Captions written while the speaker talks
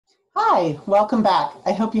Hi, welcome back.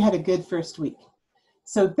 I hope you had a good first week.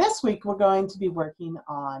 So this week we're going to be working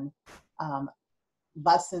on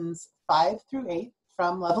lessons 5 through 8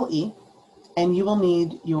 from level E, and you will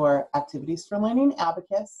need your activities for learning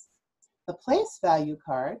Abacus, the place value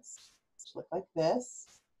cards, which look like this,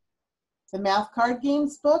 the math card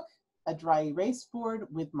games book, a dry erase board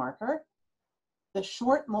with marker, the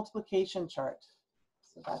short multiplication chart.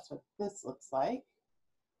 So that's what this looks like.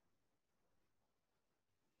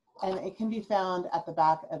 And it can be found at the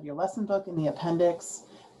back of your lesson book in the appendix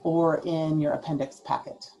or in your appendix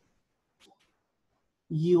packet.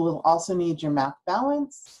 You will also need your math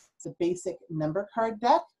balance, the basic number card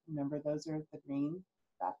deck. Remember, those are the green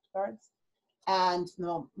backed cards. And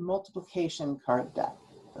the multiplication card deck.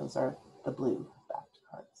 Those are the blue backed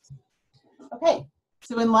cards. Okay,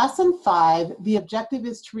 so in lesson 5, the objective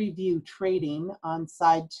is to review trading on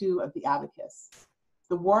side 2 of the Abacus.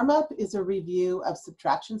 The warm-up is a review of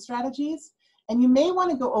subtraction strategies, and you may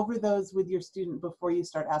want to go over those with your student before you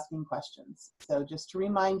start asking questions. So just to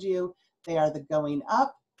remind you, they are the going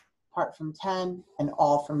up, part from 10, and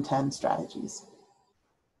all from 10 strategies.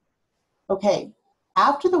 Okay,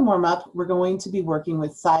 after the warm-up, we're going to be working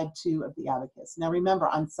with side 2 of the Abacus. Now remember,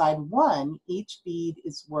 on side 1, each bead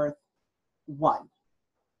is worth 1.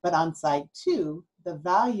 But on side 2, the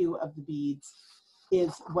value of the beads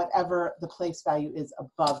is whatever the place value is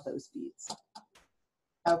above those beads.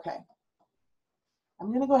 Okay, I'm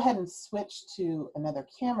going to go ahead and switch to another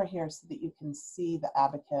camera here so that you can see the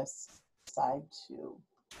Abacus side 2.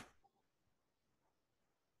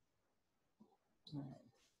 All right.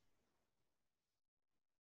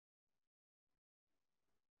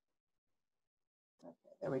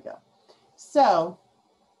 Okay, there we go. So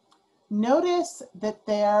notice that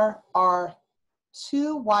there are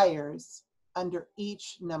 2 wires under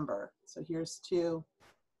each number. So here's 2,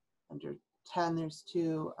 under 10 there's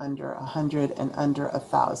 2, under 100 and under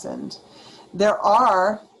 1,000. There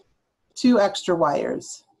are 2 extra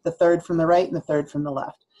wires, the third from the right and the third from the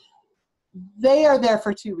left. They are there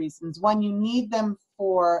for 2 reasons. One, you need them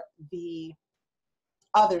for the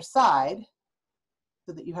other side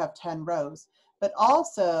so that you have 10 rows, but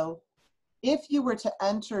also if you were to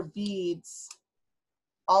enter beads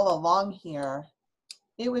all along here,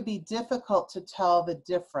 it would be difficult to tell the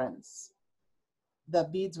difference. The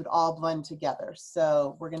beads would all blend together.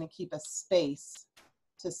 So we're going to keep a space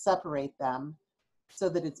to separate them so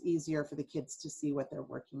that it's easier for the kids to see what they're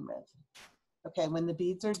working with. Okay, when the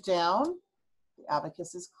beads are down, the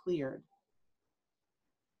Abacus is cleared.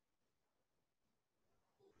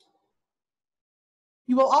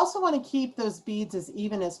 You will also want to keep those beads as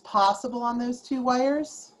even as possible on those 2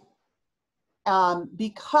 wires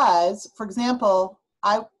because, for example,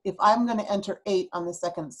 if I'm going to enter 8 on the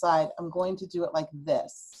second side, I'm going to do it like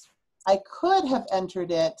this. I could have entered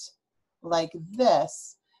it like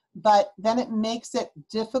this, but then it makes it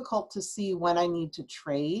difficult to see when I need to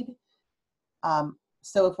trade.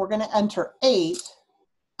 So if we're going to enter 8,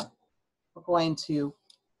 we're going to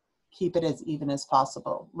keep it as even as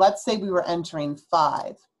possible. Let's say we were entering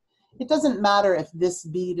 5. It doesn't matter if this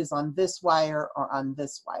bead is on this wire or on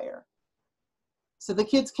this wire. So the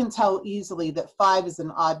kids can tell easily that 5 is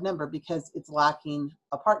an odd number because it's lacking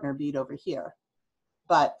a partner bead over here.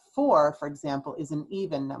 But 4, for example, is an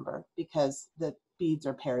even number because the beads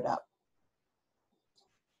are paired up.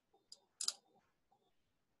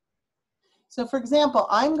 So for example,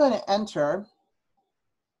 I'm going to enter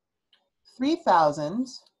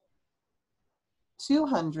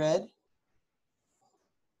 3,200,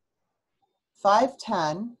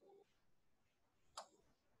 510,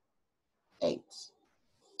 8.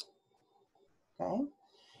 Okay.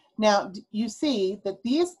 Now you see that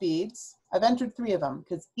these beads, I've entered 3 of them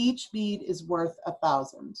because each bead is worth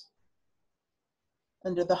 1,000.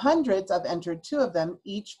 Under the hundreds, I've entered 2 of them.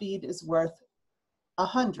 Each bead is worth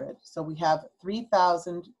 100. So we have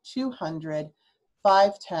 3,200,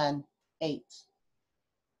 510, 8.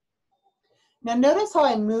 Now notice how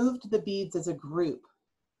I moved the beads as a group.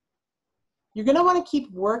 You're going to want to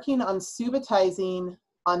keep working on subitizing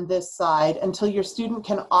on this side until your student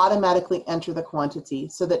can automatically enter the quantity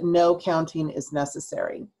so that no counting is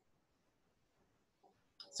necessary.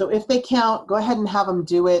 So if they count, go ahead and have them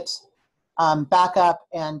do it, back up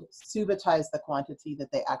and subitize the quantity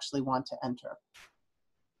that they actually want to enter.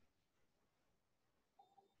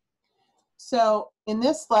 So in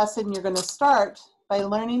this lesson, you're going to start by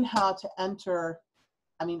learning how to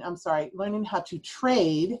learning how to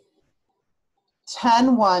trade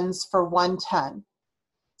 10 ones for 110.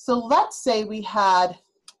 So let's say we had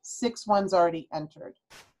 6 ones already entered,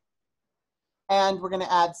 and we're going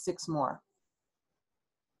to add 6 more.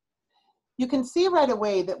 You can see right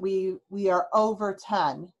away that we are over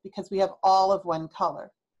 10 because we have all of one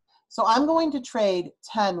color. So I'm going to trade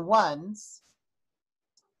 10 ones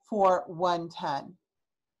for 1 10.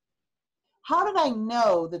 How did I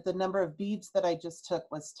know that the number of beads that I just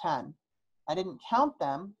took was 10? I didn't count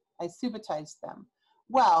them, I subitized them.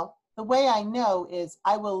 Well, the way I know is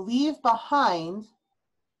I will leave behind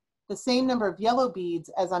the same number of yellow beads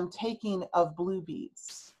as I'm taking of blue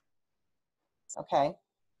beads. Okay,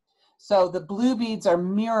 so the blue beads are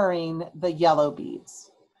mirroring the yellow beads.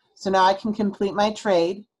 So now I can complete my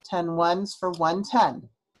trade, 10 ones for 1 10.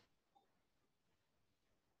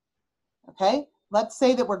 Okay, let's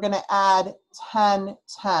say that we're going to add 10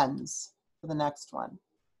 tens for the next one.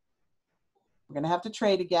 We're going to have to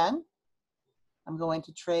trade again. I'm going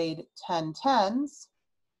to trade 10 tens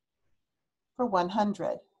for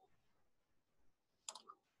 100.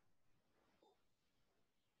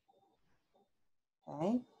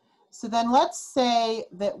 Okay, so then let's say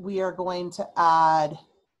that we are going to add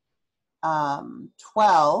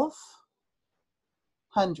 12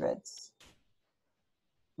 hundreds.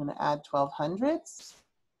 I'm going to add 12 hundreds.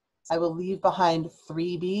 I will leave behind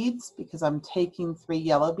 3 beads because I'm taking 3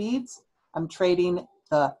 yellow beads. I'm trading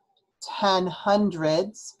the 10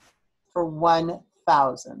 hundreds for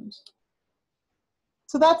 1,000.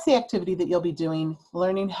 So that's the activity that you'll be doing,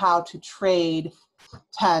 learning how to trade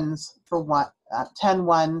tens for 10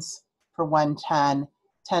 ones for 1 10,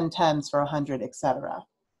 10 tens for 100, etc.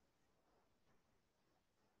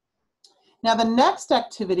 Now the next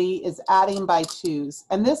activity is adding by twos,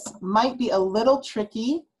 and this might be a little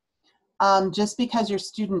tricky just because your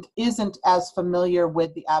student isn't as familiar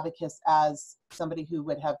with the abacus as somebody who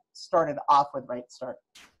would have started off with Right Start.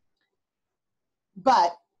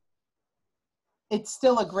 But it's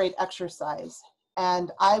still a great exercise,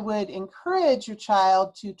 and I would encourage your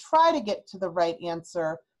child to try to get to the right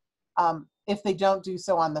answer if they don't do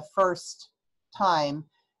so on the first time,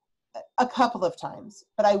 a couple of times,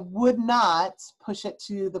 but I would not push it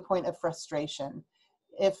to the point of frustration.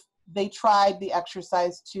 If they tried the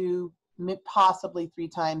exercise possibly 3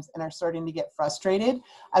 times and are starting to get frustrated,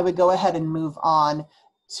 I would go ahead and move on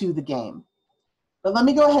to the game. But let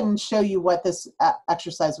me go ahead and show you what this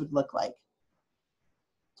exercise would look like.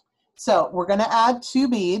 So we're going to add 2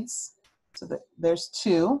 beads, so that there's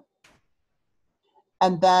 2,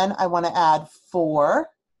 and then I want to add 4,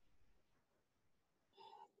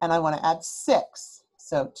 and I want to add 6.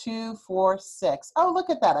 So 2, 4, 6. Oh, look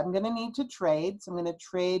at that. I'm going to need to trade. So I'm going to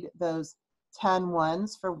trade those 10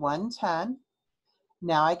 ones for 1 10.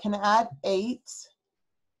 Now I can add 8.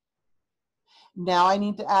 Now I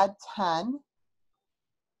need to add 10.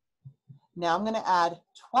 Now I'm going to add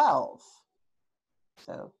 12.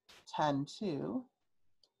 So 10, 2.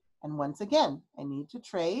 And once again, I need to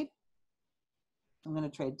trade. I'm going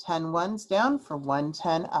to trade 10 ones down for 1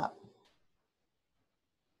 10 up.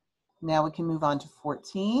 Now we can move on to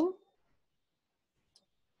 14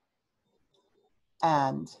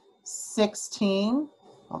 and 16.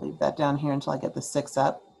 I'll leave that down here until I get the 6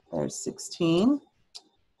 up. There's 16.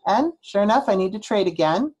 And sure enough, I need to trade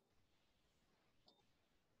again.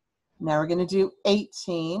 Now we're going to do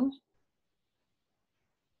 18.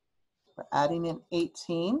 We're adding in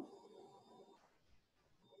 18.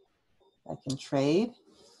 I can trade.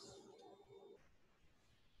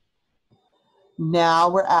 Now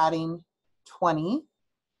we're adding 20.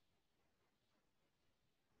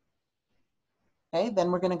 Okay, then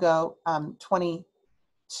we're going to go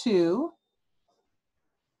 22.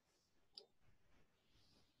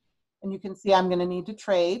 And you can see I'm going to need to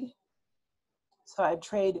trade. So I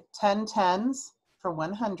trade 10 tens for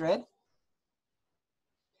 100.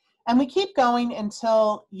 And we keep going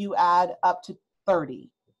until you add up to 30.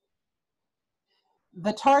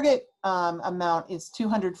 The target amount is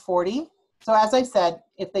 240. So as I said,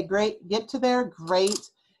 if they get to there, great.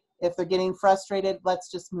 If they're getting frustrated, let's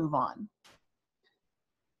just move on.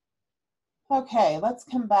 Okay, let's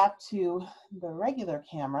come back to the regular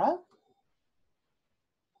camera.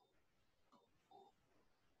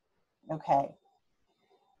 Okay,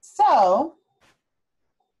 so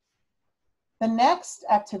the next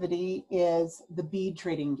activity is the bead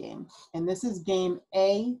trading game. And this is game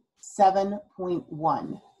A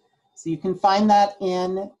 7.1. So you can find that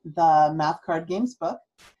in the Math Card Games book.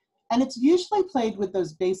 And it's usually played with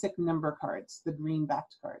those basic number cards, the green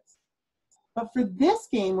backed cards. But for this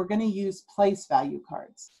game, we're going to use place value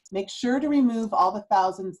cards. Make sure to remove all the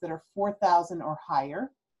thousands that are 4,000 or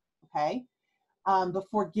higher, okay,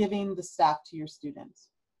 before giving the stack to your students.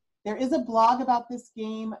 There is a blog about this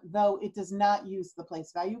game, though it does not use the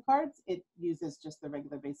place value cards. It uses just the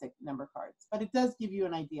regular basic number cards, but it does give you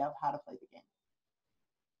an idea of how to play the game.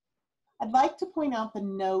 I'd like to point out the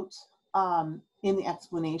note in the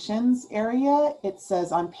explanations area. It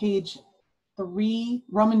says on page 3,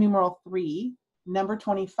 Roman numeral 3, number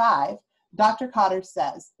 25, Dr. Cotter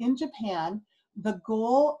says, in Japan, the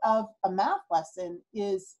goal of a math lesson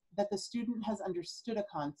is that the student has understood a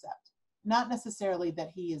concept, not necessarily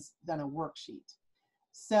that he has done a worksheet.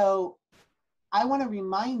 So I want to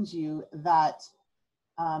remind you that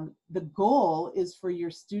the goal is for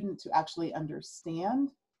your student to actually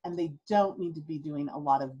understand, and they don't need to be doing a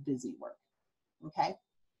lot of busy work, okay?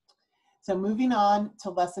 So moving on to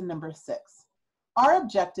lesson number 6. Our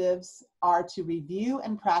objectives are to review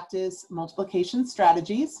and practice multiplication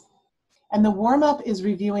strategies, and the warm-up is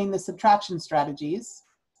reviewing the subtraction strategies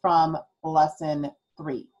from lesson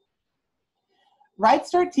 3. Right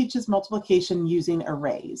Start teaches multiplication using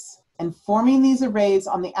arrays, and forming these arrays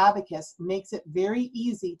on the abacus makes it very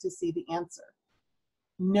easy to see the answer.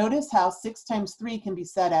 Notice how 6 times 3 can be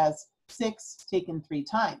said as 6 taken 3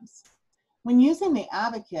 times. When using the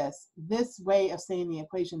abacus, this way of saying the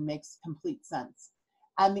equation makes complete sense.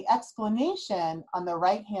 And the explanation on the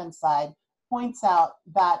right-hand side points out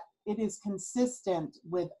that it is consistent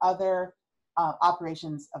with other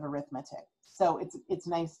operations of arithmetic. So it's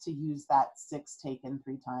nice to use that 6 taken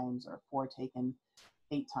 3 times or 4 taken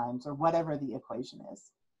 8 times or whatever the equation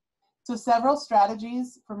is. So several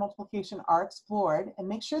strategies for multiplication are explored, and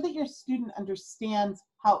make sure that your student understands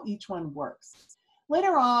how each one works.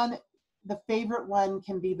 Later on, the favorite one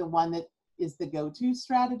can be the one that is the go-to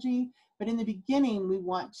strategy, but in the beginning, we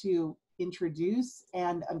want to introduce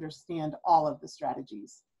and understand all of the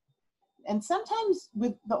strategies. And sometimes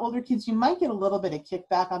with the older kids, you might get a little bit of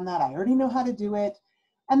kickback on that. I already know how to do it.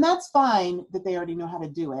 And that's fine that they already know how to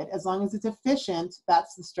do it. As long as it's efficient,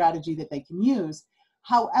 that's the strategy that they can use.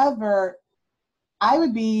 However, I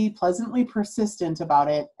would be pleasantly persistent about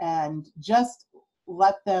it and just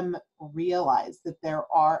let them realize that there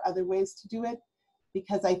are other ways to do it,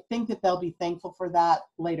 because I think that they'll be thankful for that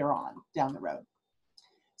later on down the road.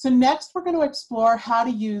 So next, we're going to explore how to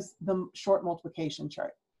use the short multiplication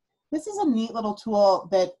chart. This is a neat little tool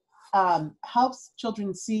that helps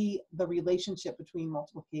children see the relationship between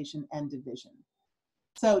multiplication and division.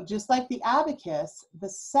 So just like the abacus, the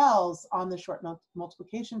cells on the short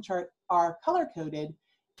multiplication chart are color-coded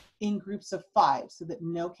in groups of 5 so that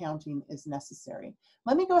no counting is necessary.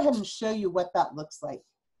 Let me go ahead and show you what that looks like.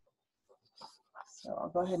 So I'll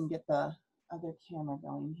go ahead and get the other camera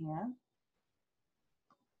going here.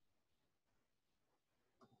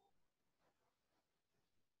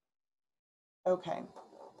 Okay.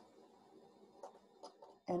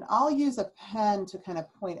 And I'll use a pen to kind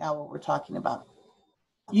of point out what we're talking about.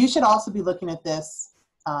 You should also be looking at this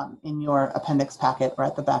in your appendix packet or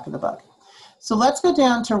at the back of the book. So let's go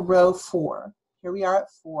down to row 4. Here we are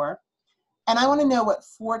at 4. And I want to know what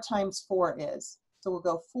 4 times 4 is. So we'll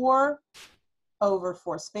go 4 over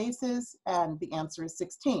 4 spaces, and the answer is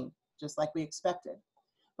 16, just like we expected.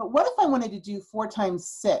 But what if I wanted to do 4 times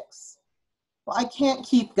 6? Well, I can't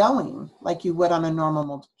keep going like you would on a normal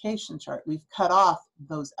multiplication chart. We've cut off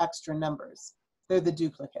those extra numbers. They're the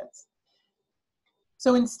duplicates.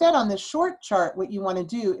 So instead, on the short chart, what you want to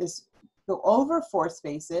do is go over 4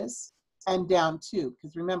 spaces and down 2,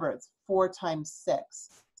 because remember, it's 4 times 6,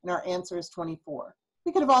 and our answer is 24.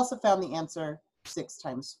 We could have also found the answer 6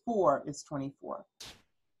 times 4 is 24.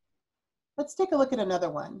 Let's take a look at another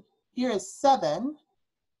one. Here is 7,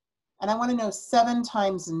 and I want to know 7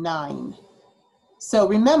 times 9. So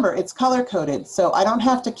remember, it's color-coded, so I don't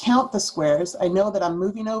have to count the squares. I know that I'm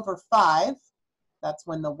moving over 5. That's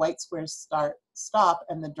when the white squares stop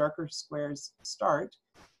and the darker squares start.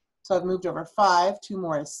 So I've moved over 5, 2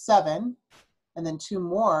 more is 7, and then 2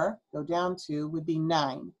 more, go down 2, would be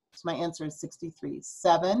 9. So my answer is 63.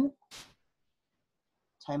 7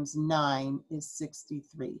 times 9 is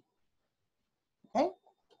 63. Okay?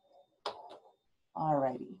 All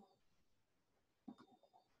righty.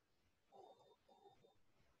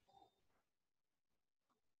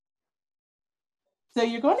 So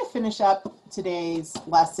you're going to finish up today's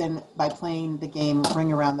lesson by playing the game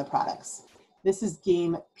Ring Around the Products. This is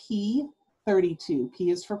game P32. P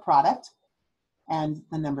is for product, and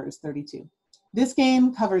the number is 32. This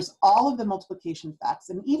game covers all of the multiplication facts,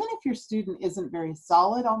 and even if your student isn't very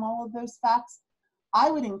solid on all of those facts,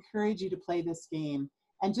 I would encourage you to play this game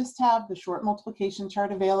and just have the short multiplication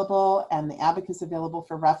chart available and the abacus available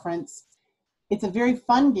for reference. It's a very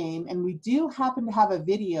fun game, and we do happen to have a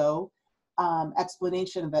video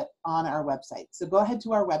explanation of it on our website. So go ahead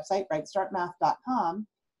to our website, brightstartmath.com,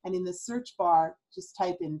 and in the search bar, just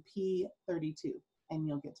type in P32, and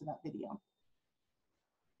you'll get to that video.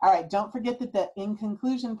 All right, don't forget that the in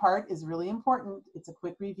conclusion part is really important. It's a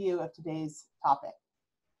quick review of today's topic.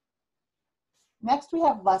 Next, we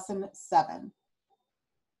have lesson 7.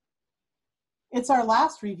 It's our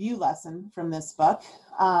last review lesson from this book.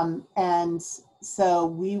 And so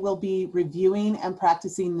we will be reviewing and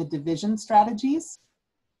practicing the division strategies.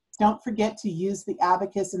 Don't forget to use the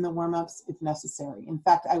abacus in the warm-ups if necessary. In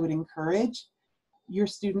fact, I would encourage your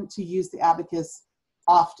student to use the abacus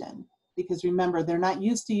often, because remember, they're not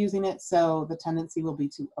used to using it, so the tendency will be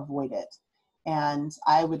to avoid it. And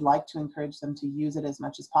I would like to encourage them to use it as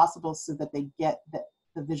much as possible so that they get the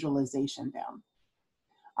visualization down.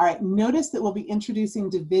 All right, notice that we'll be introducing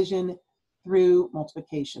division through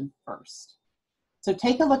multiplication first. So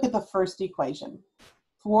take a look at the first equation.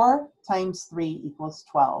 4 times 3 equals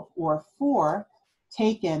 12, or 4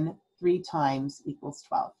 taken 3 times equals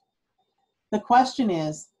 12. The question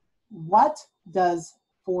is, what does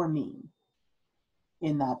 4 mean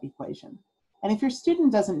in that equation? And if your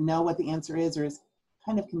student doesn't know what the answer is, or is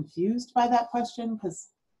kind of confused by that question, because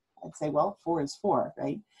I'd say, well, 4 is 4,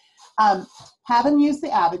 right? Have them use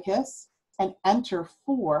the abacus and enter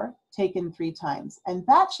 4 taken 3 times. And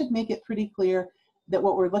that should make it pretty clear that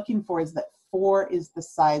what we're looking for is that 4 is the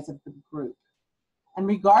size of the group. And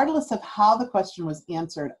regardless of how the question was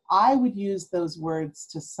answered, I would use those words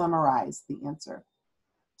to summarize the answer.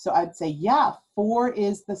 So I'd say, yeah, 4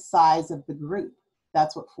 is the size of the group.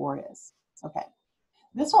 That's what 4 is. Okay.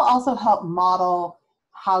 This will also help model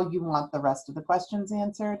how you want the rest of the questions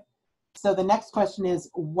answered. So the next question is,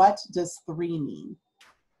 what does 3 mean?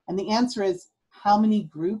 And the answer is, how many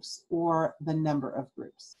groups or the number of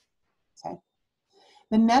groups? Okay.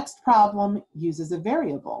 The next problem uses a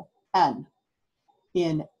variable, n,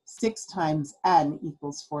 in 6 times n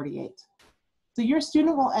equals 48. So your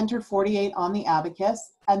student will enter 48 on the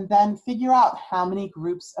abacus and then figure out how many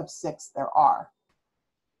groups of 6 there are.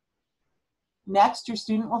 Next, your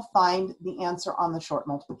student will find the answer on the short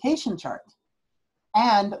multiplication chart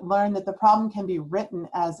and learn that the problem can be written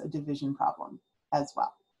as a division problem as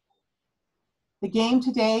well. The game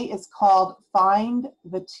today is called Find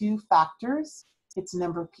the Two Factors. It's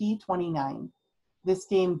number P29. This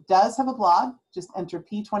game does have a blog. Just enter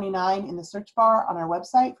P29 in the search bar on our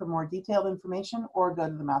website for more detailed information, or go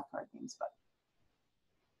to the Math Card Games book.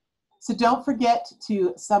 So don't forget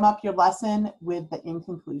to sum up your lesson with the in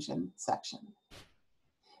conclusion section.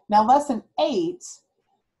 Now, lesson 8,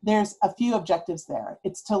 there's a few objectives there.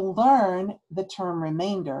 It's to learn the term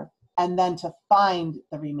remainder and then to find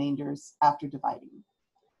the remainders after dividing.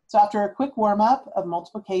 So after a quick warm-up of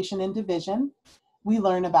multiplication and division, we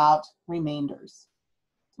learn about remainders.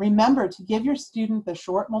 Remember to give your student the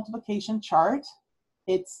short multiplication chart.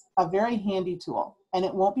 It's a very handy tool, and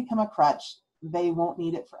it won't become a crutch. They won't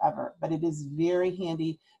need it forever, but it is very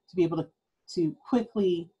handy to be able to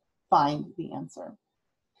quickly find the answer.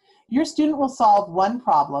 Your student will solve one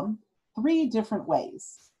problem 3 different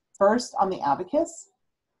ways. First on the abacus,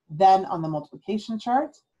 then on the multiplication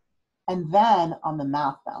chart, and then on the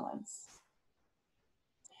math balance.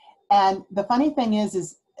 And the funny thing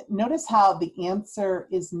is notice how the answer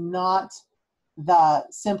is not the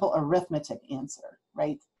simple arithmetic answer,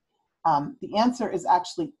 right? The answer is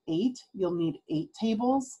actually 8. You'll need 8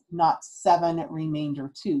 tables, not 7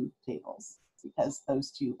 remainder 2 tables, because those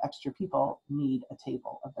 2 extra people need a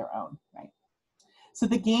table of their own, right? So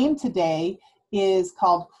the game today is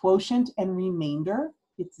called Quotient and Remainder.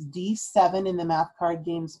 It's D7 in the Math Card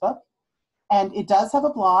Games book, and it does have a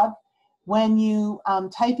blog. When you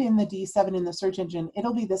type in the D7 in the search engine,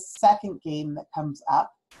 it'll be the second game that comes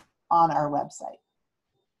up on our website.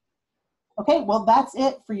 Okay, well, that's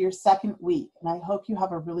it for your second week, and I hope you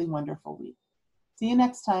have a really wonderful week. See you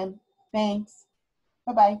next time. Thanks.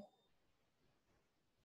 Bye-bye.